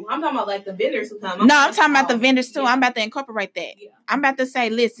do. I'm talking about like the vendors who come. I'm talking about the vendors too. Yeah. I'm about to incorporate that. Yeah. I'm about to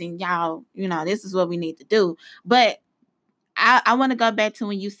say, listen, y'all, you know, this is what we need to do. But I want to go back to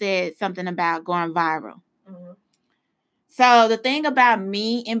when you said something about going viral. Mm-hmm. So the thing about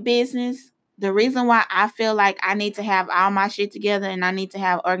me in business, the reason why I feel like I need to have all my shit together and I need to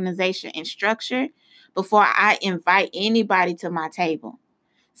have organization and structure before I invite anybody to my table.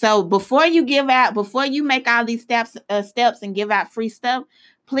 So before you make all these steps and give out free stuff,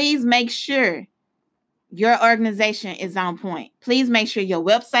 please make sure your organization is on point. Please make sure your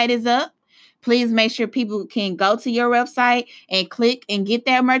website is up. Please make sure people can go to your website and click and get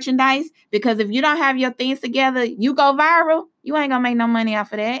that merchandise. Because if you don't have your things together, you go viral, you ain't going to make no money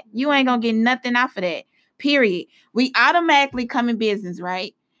off of that. You ain't going to get nothing off of that, period. We automatically come in business,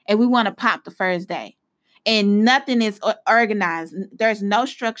 right? And we want to pop the first day. And nothing is organized. There's no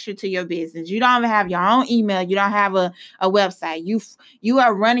structure to your business. You don't even have your own email. You don't have a website. You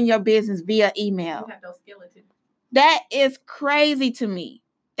are running your business via email. You have no skeleton. That is crazy to me.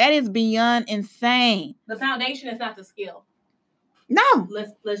 That is beyond insane. The foundation is not the skill. No.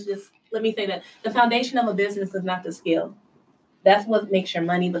 Let me say that. The foundation of a business is not the skill. That's what makes your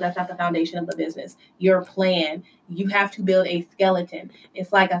money, but that's not the foundation of the business. Your plan. You have to build a skeleton.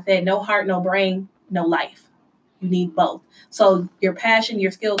 It's like I said, no heart, no brain, no life. You need both. So your passion,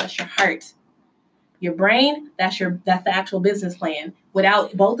 your skill, that's your heart. Your brain, that's the actual business plan.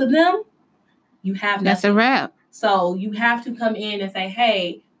 Without both of them, you have nothing. That's a wrap. So you have to come in and say,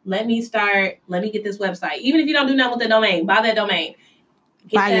 hey, let me get this website. Even if you don't do nothing with the domain, buy that domain.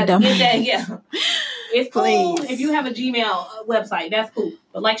 Your domain. It's cool. If you have a Gmail website, that's cool.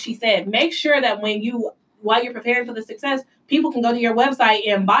 But like she said, make sure that while you're preparing for the success, people can go to your website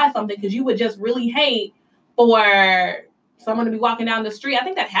and buy something, because you would just really hate for someone to be walking down the street. I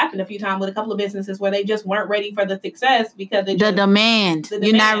think that happened a few times with a couple of businesses where they just weren't ready for the success because the demand.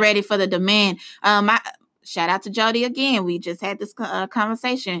 You're not ready for the demand. Shout out to Jody again. We just had this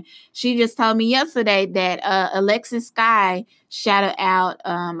conversation. She just told me yesterday that Alexis Sky shouted out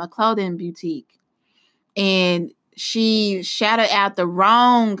a clothing boutique. And she shouted out the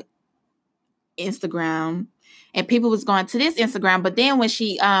wrong Instagram. And people was going to this Instagram. But then when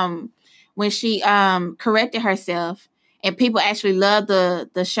she corrected herself and people actually loved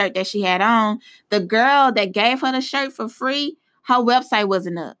the shirt that she had on, the girl that gave her the shirt for free, her website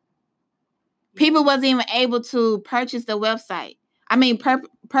wasn't up. People wasn't even able to purchase the website.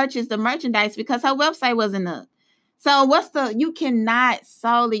 Purchase the merchandise because her website wasn't up. So you cannot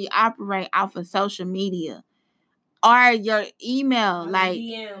solely operate off of social media or your email. Like,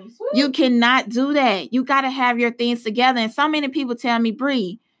 you cannot do that. You got to have your things together. And so many people tell me,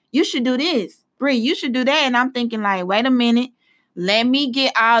 Bree, you should do this. Bree, you should do that. And I'm thinking like, wait a minute. Let me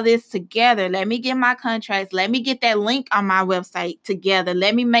get all this together. Let me get my contracts. Let me get that link on my website together.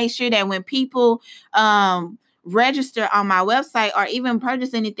 Let me make sure that when people register on my website or even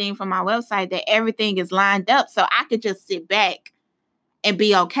purchase anything from my website, that everything is lined up so I could just sit back and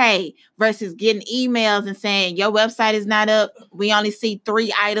be okay, versus getting emails and saying your website is not up. We only see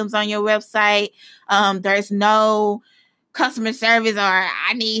 3 items on your website. There's no customer service, or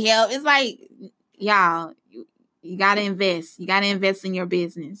I need help. It's like, y'all, you got to invest. You got to invest in your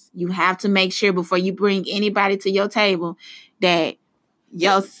business. You have to make sure before you bring anybody to your table that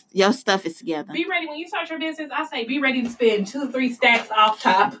your stuff is together. Be ready. When you start your business, I say be ready to spend 2-3 stacks off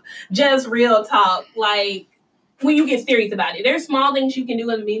top. Just real talk. Like, when you get serious about it. There's small things you can do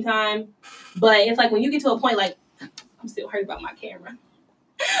in the meantime. But it's like when you get to a point, like, I'm still hurt about my camera.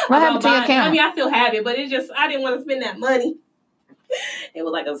 What happened to your camera? I still have it, but it's just, I didn't want to spend that money. It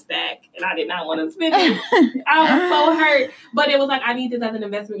was like a stack, and I did not want to spend it. I was so hurt. But it was like, I need this as an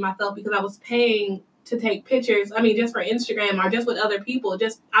investment myself, because I was paying to take pictures. Just for Instagram or just with other people.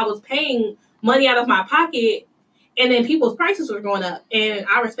 I was paying money out of my pocket, and then people's prices were going up. And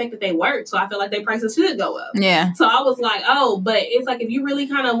I respect that they work, so I feel like their prices should go up. Yeah. So I was like, but it's like, if you really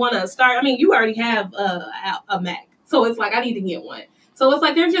kind of want to start, you already have a Mac. So it's like, I need to get one. So it's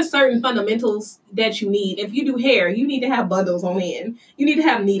like, there's just certain fundamentals that you need. If you do hair, you need to have bundles on hand. You need to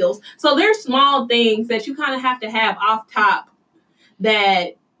have needles. So there's small things that you kind of have to have off top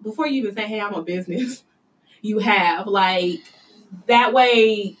that before you even say, hey, I'm a business, you have, like, that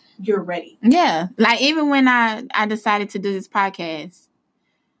way you're ready. Yeah. Like, even when I decided to do this podcast,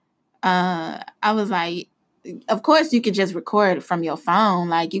 I was like, of course, you could just record from your phone.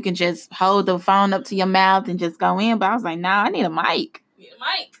 Like, you can just hold the phone up to your mouth and just go in. But I was like, nah, I need a mic.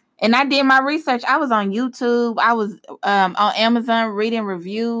 And I did my research. I was on YouTube. I was on Amazon reading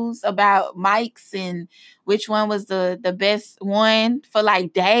reviews about mics and which one was the best one for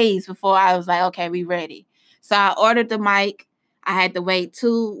like days before I was like, okay, we ready. So I ordered the mic. I had to wait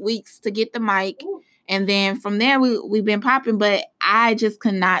 2 weeks to get the mic. Ooh. And then from there, we've been popping. But I just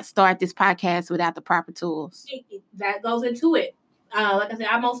could not start this podcast without the proper tools. That goes into it. Like I said,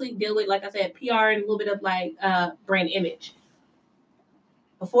 I mostly deal with, like I said, PR and a little bit of like brand image.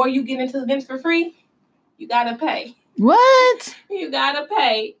 Before you get into events for free, you gotta pay. What? You gotta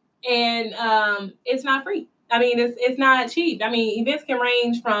pay, and it's not free. I mean, it's not cheap. I mean, events can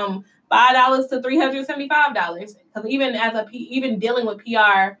range from $5 to $375. Because even dealing with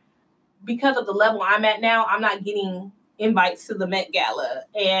PR, because of the level I'm at now, I'm not getting invites to the Met Gala,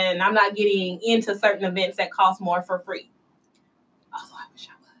 and I'm not getting into certain events that cost more for free. Also, I wish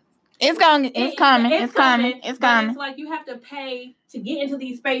I was. It's coming. It's coming. It's like you have to pay to get into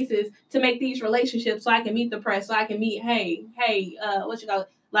these spaces to make these relationships, so I can meet the press, so I can meet, what you call it?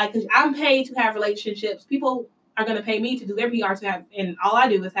 Like, because I'm paid to have relationships. People are going to pay me to do their PR to have, and all I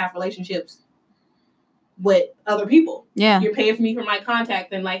do is have relationships with other people. Yeah. You're paying for me for my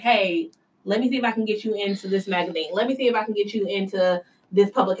contact and like, hey, let me see if I can get you into this magazine. Let me see if I can get you into this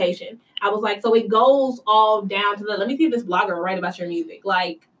publication. I was like, so it goes all down to let me see if this blogger will write about your music.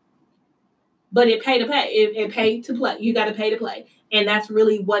 Like, but it pay to play. It pay to play. You got to pay to play. And that's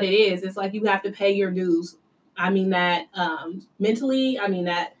really what it is. It's like you have to pay your dues. I mean that mentally. I mean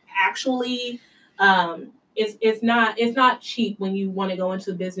that actually. It's not cheap when you want to go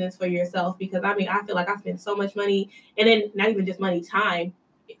into business for yourself, because I mean I feel like I spend so much money, and then not even just money, time,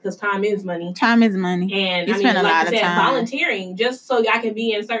 because time is money. Time is money. And you spend a lot of time volunteering just so I can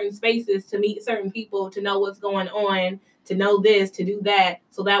be in certain spaces to meet certain people, to know what's going on, to know this, to do that,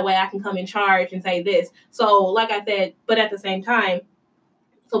 so that way I can come in charge and say this. So like I said, but at the same time,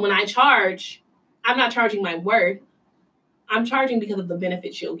 so when I charge, I'm not charging my worth. I'm charging because of the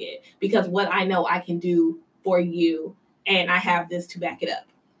benefits you'll get, because what I know I can do for you, and I have this to back it up.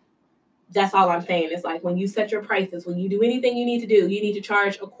 That's all I'm saying. It's like when you set your prices, when you do anything you need to do, you need to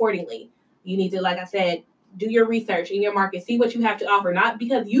charge accordingly. You need to, like I said, do your research in your market, see what you have to offer, not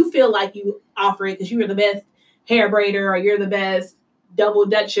because you feel like you offer it because you are the best hair braider or you're the best double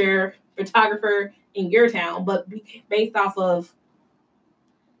dutcher photographer in your town, but based off of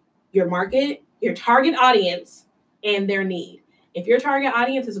your market, your target audience, and their need. If your target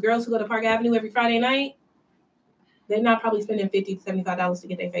audience is girls who go to Park Avenue every Friday night, they're not probably spending $50 to $75 to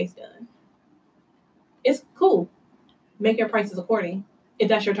get their face done. It's cool. Make your prices according if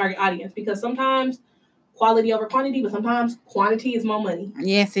that's your target audience, because sometimes quality over quantity, but sometimes quantity is more money.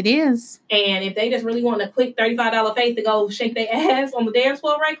 Yes, it is. And if they just really want a quick $35 face to go shake their ass on the dance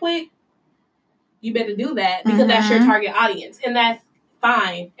floor right quick, you better do that, because that's your target audience. And that's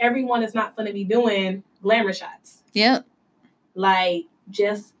fine. Everyone is not going to be doing glamour shots. Yep. Like,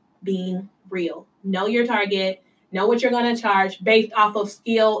 just being real. Know your target. Know what you're going to charge based off of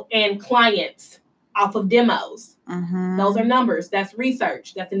skill and clients, off of demos. Those are numbers. That's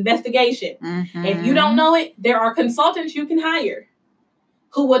research. That's investigation. If you don't know it, there are consultants you can hire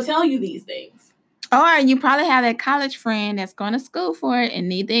who will tell you these things. Or you probably have that college friend that's going to school for it and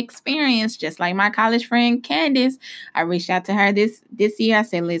need the experience, just like my college friend Candace. I reached out to her this year. I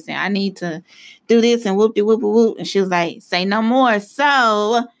said, listen, I need to do this and whoop-de-whoop-a-whoop. And she was like, say no more.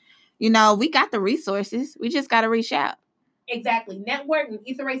 So, we got the resources. We just got to reach out. Exactly. Network.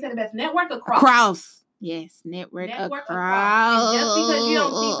 Issa Rae said it best. Network across. Yes, network across. And just because you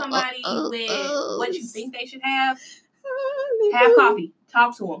don't see somebody with what you think they should have coffee.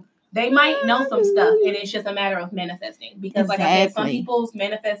 Talk to them. They might know some stuff, and it's just a matter of manifesting. Because, like I said, some people's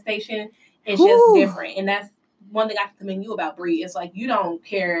manifestation is just different. And that's one thing I can commend you about, Bree. It's like, you don't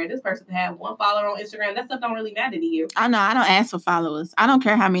care. This person can have one follower on Instagram. That stuff don't really matter to you. I know. I don't ask for followers. I don't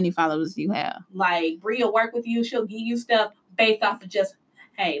care how many followers you have. Like, Bree will work with you. She'll give you stuff based off of just,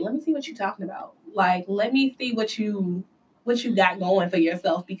 hey, let me see what you're talking about. Like, let me see what you got going for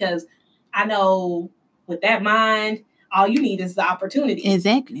yourself. Because I know with that mind, all you need is the opportunity.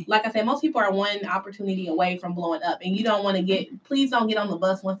 Exactly. Like I said, most people are one opportunity away from blowing up. And you don't want to please don't get on the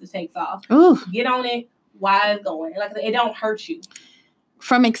bus once it takes off. Oof. Get on it while it's going. Like I said, it don't hurt you.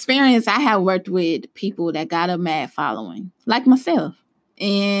 From experience, I have worked with people that got a mad following, like myself.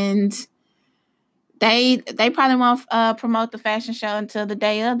 And they probably won't promote the fashion show until the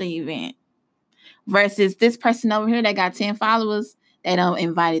day of the event. Versus this person over here that got 10 followers, they don't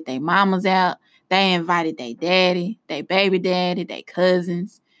invited their mamas out. They invited their daddy, their baby daddy, their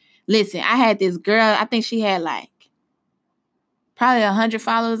cousins. Listen, I had this girl. I think she had like probably 100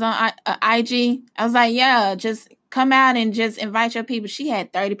 followers on IG. I was like, yeah, just come out and just invite your people. She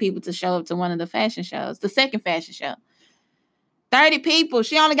had 30 people to show up to one of the fashion shows, the second fashion show. 30 people.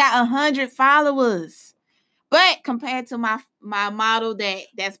 She only got 100 followers. But compared to my model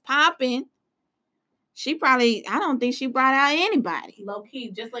that's popping, she probably, I don't think she brought out anybody. Low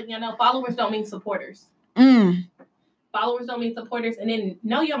key, just letting you know, followers don't mean supporters. Followers don't mean supporters. And then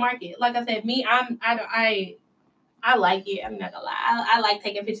know your market. Like I said, me, I like it. I'm not gonna lie. I like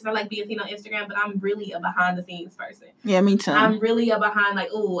taking pictures. I like being seen on Instagram, but I'm really a behind the scenes person. Yeah, me too. I'm really a behind,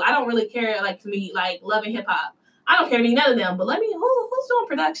 like, ooh, I don't really care, like, to me, like, Love and Hip Hop. I don't care to be none of them, but who's doing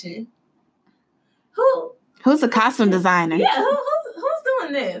production? Who's a costume designer? Yeah, who's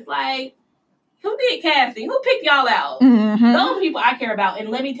doing this? Like, who did casting? Who picked y'all out? Mm-hmm. Those people I care about. And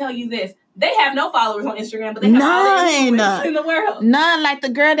let me tell you this. They have no followers on Instagram, but they have all the influence in the world. None. Like the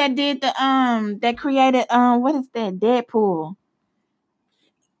girl that did the that created what is that? Deadpool.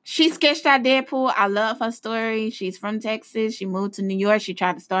 She sketched out Deadpool. I love her story. She's from Texas. She moved to New York. She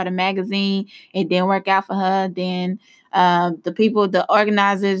tried to start a magazine. It didn't work out for her. Then the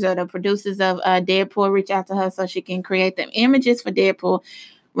organizers or the producers of Deadpool reached out to her so she can create the images for Deadpool.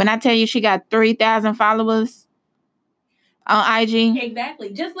 When I tell you she got 3,000 followers on IG.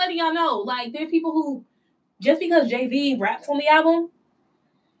 Exactly. Just letting y'all know, like, there's people who, just because Jay-Z raps on the album,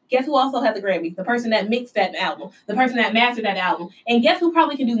 guess who also has a Grammy? The person that mixed that album. The person that mastered that album. And guess who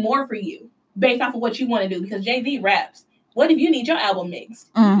probably can do more for you based off of what you want to do? Because Jay-Z raps. What if you need your album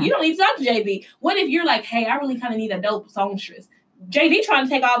mixed? You don't need to talk to Jay-Z. What if you're like, hey, I really kind of need a dope songstress? Jay-Z trying to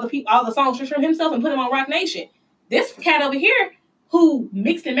take all the songstress from himself and put them on Rock Nation. This cat over here, who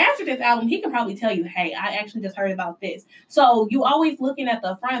mixed and mastered this album, he can probably tell you, hey, I actually just heard about this. So you always looking at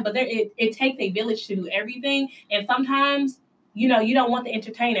the front, but it takes a village to do everything. And sometimes, you don't want the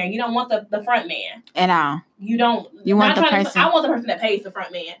entertainer. You don't want the front man. At all. You don't. You want the person. I want the person that pays the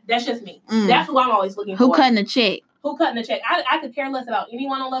front man. That's just me. That's who I'm always looking for. Who cutting the check? Who cutting the check? I could care less about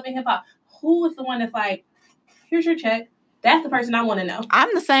anyone on Love and Hip Hop. Who is the one that's like, here's your check? That's the person I want to know.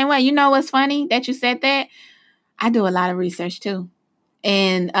 I'm the same way. You know what's funny that you said that? I do a lot of research too.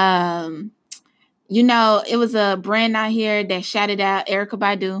 And, it was a brand out here that shouted out Erykah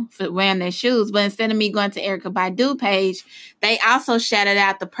Badu for wearing their shoes. But instead of me going to Erykah Badu page, they also shouted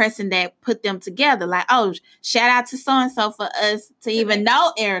out the person that put them together. Like, oh, shout out to so-and-so for us to even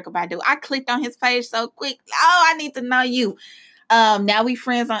know Erykah Badu. I clicked on his page so quick. Oh, I need to know you. Now we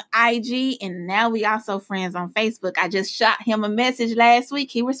friends on IG, and now we also friends on Facebook. I just shot him a message last week.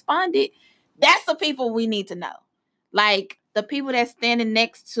 He responded. That's the people we need to know. Like, the people that's standing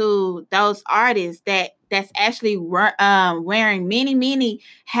next to those artists that's actually wearing many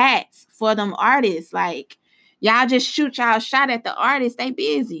hats for them artists. Like, y'all just shoot y'all shot at the artists. They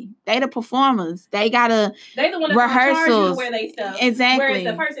busy. They the performers. They the one that's rehearsals. Where they stuff. Exactly. Whereas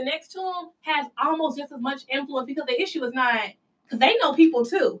the person next to them has almost just as much influence, because the issue is not, because they know people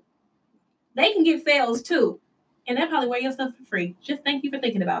too. They can get sales too. And they probably wear your stuff for free. Just thank you for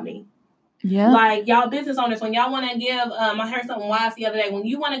thinking about me. Yeah. Like, y'all business owners, when y'all want to give, I heard something wise the other day, when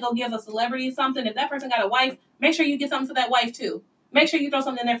you want to go give a celebrity something, if that person got a wife, make sure you get something to that wife too. Make sure you throw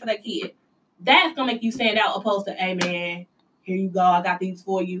something in there for that kid. That's going to make you stand out, opposed to, hey man, here you go, I got these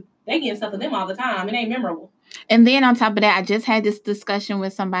for you. They getting stuff for them all the time. It ain't memorable. And then on top of that, I just had this discussion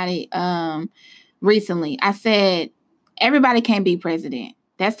with somebody recently. I said, everybody can't be president.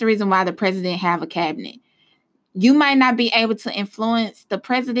 That's the reason why the president have a cabinet. You might not be able to influence the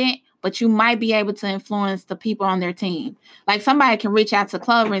president, but you might be able to influence the people on their team. Like, somebody can reach out to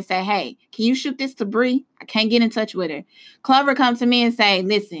Clover and say, hey, can you shoot this to Bree? I can't get in touch with her. Clover comes to me and say,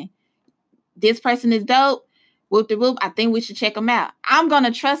 listen, this person is dope. Whoop de whoop. I think we should check them out. I'm going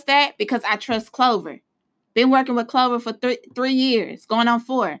to trust that because I trust Clover. Been working with Clover for 3 years, going on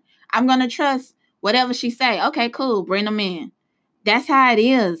 4. I'm going to trust whatever she say. Okay, cool. Bring them in. That's how it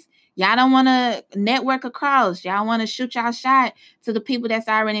is. Y'all don't want to network across. Y'all want to shoot y'all shot to the people that's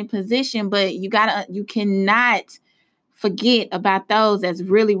already in position, but you cannot forget about those that's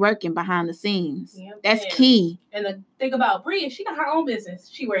really working behind the scenes. Yep, that's key. And the thing about Bree is she got her own business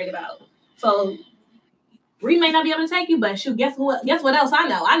she worried about. So Bree may not be able to take you, but shoot, guess what else I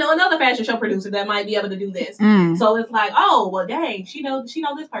know? I know another fashion show producer that might be able to do this. So it's like, oh, well, dang, she know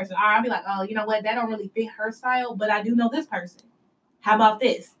this person. Or I'll be like, oh, you know what? That don't really fit her style, but I do know this person. How about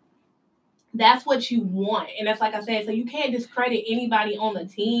this? That's what you want. And that's like I said, so you can't discredit anybody on the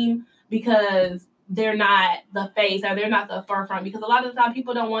team because they're not the face or they're not the forefront, because a lot of the time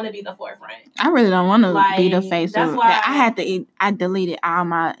people don't want to be the forefront. I really don't want to Like, be the face. that's of why that. I deleted all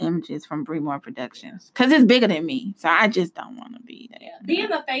my images from Bremore Productions because it's bigger than me. So I just don't want to be there. Yeah. Being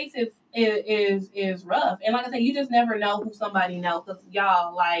the face is rough. And like I said, you just never know who somebody knows, because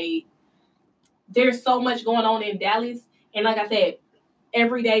y'all, like, there's so much going on in Dallas. And like I said,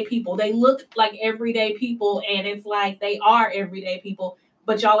 everyday people, they look like everyday people, and it's like they are everyday people.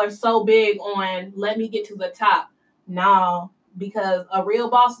 But y'all are so big on, let me get to the top. No, because a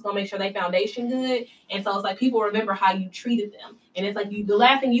real boss is going to make sure they foundation good. And so it's like people remember how you treated them. And it's like the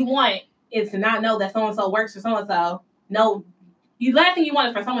last thing you want is to not know that so-and-so works for so-and-so. No, the last thing you want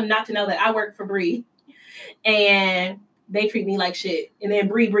is for someone not to know that I work for Bree and they treat me like shit. And then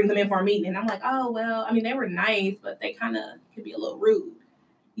Bree brings them in for a meeting. And I'm like, oh, well, I mean, they were nice, but they kind of could be a little rude.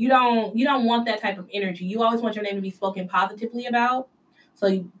 You don't want that type of energy. You always want your name to be spoken positively about. So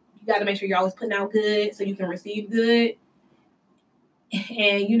you got to make sure you're always putting out good so you can receive good.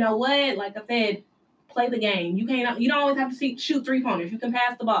 And you know what? Like I said, play the game. You don't always have to shoot 3-pointers. You can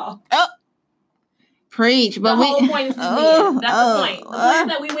pass the ball. Oh, preach! But the whole point is to win. That's the point. The point is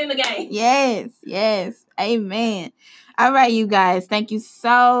that we win the game. Yes, amen. All right, you guys. Thank you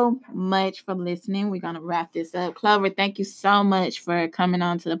so much for listening. We're gonna wrap this up. Clover, thank you so much for coming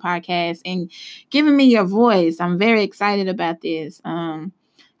on to the podcast and giving me your voice. I'm very excited about this.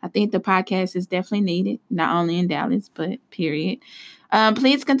 I think the podcast is definitely needed, not only in Dallas, but period.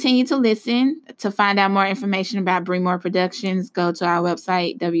 Please continue to listen. To find out more information about Bremore Productions, go to our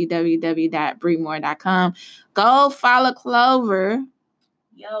website, www.bremore.com. Go follow Clover.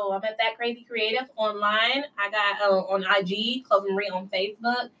 Yo, I'm at That Crazy Creative online. I got on IG, Clover Marie on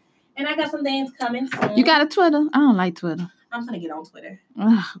Facebook. And I got some things coming soon. You got a Twitter? I don't like Twitter. I'm going to get on Twitter.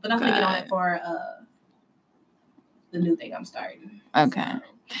 Oh, but I'm going to get on it for the new thing I'm starting. Okay. So, yeah.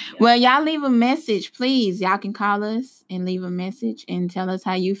 Well, y'all leave a message, please. Y'all can call us and leave a message and tell us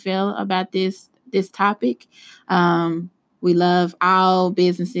how you feel about this topic. We love all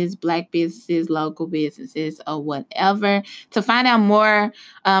businesses, Black businesses, local businesses, or whatever. To find out more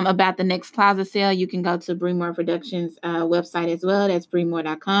about the next Plaza sale, you can go to Bremore Productions website as well. That's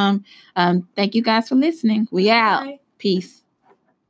bremore.com. Thank you guys for listening. We out. Peace.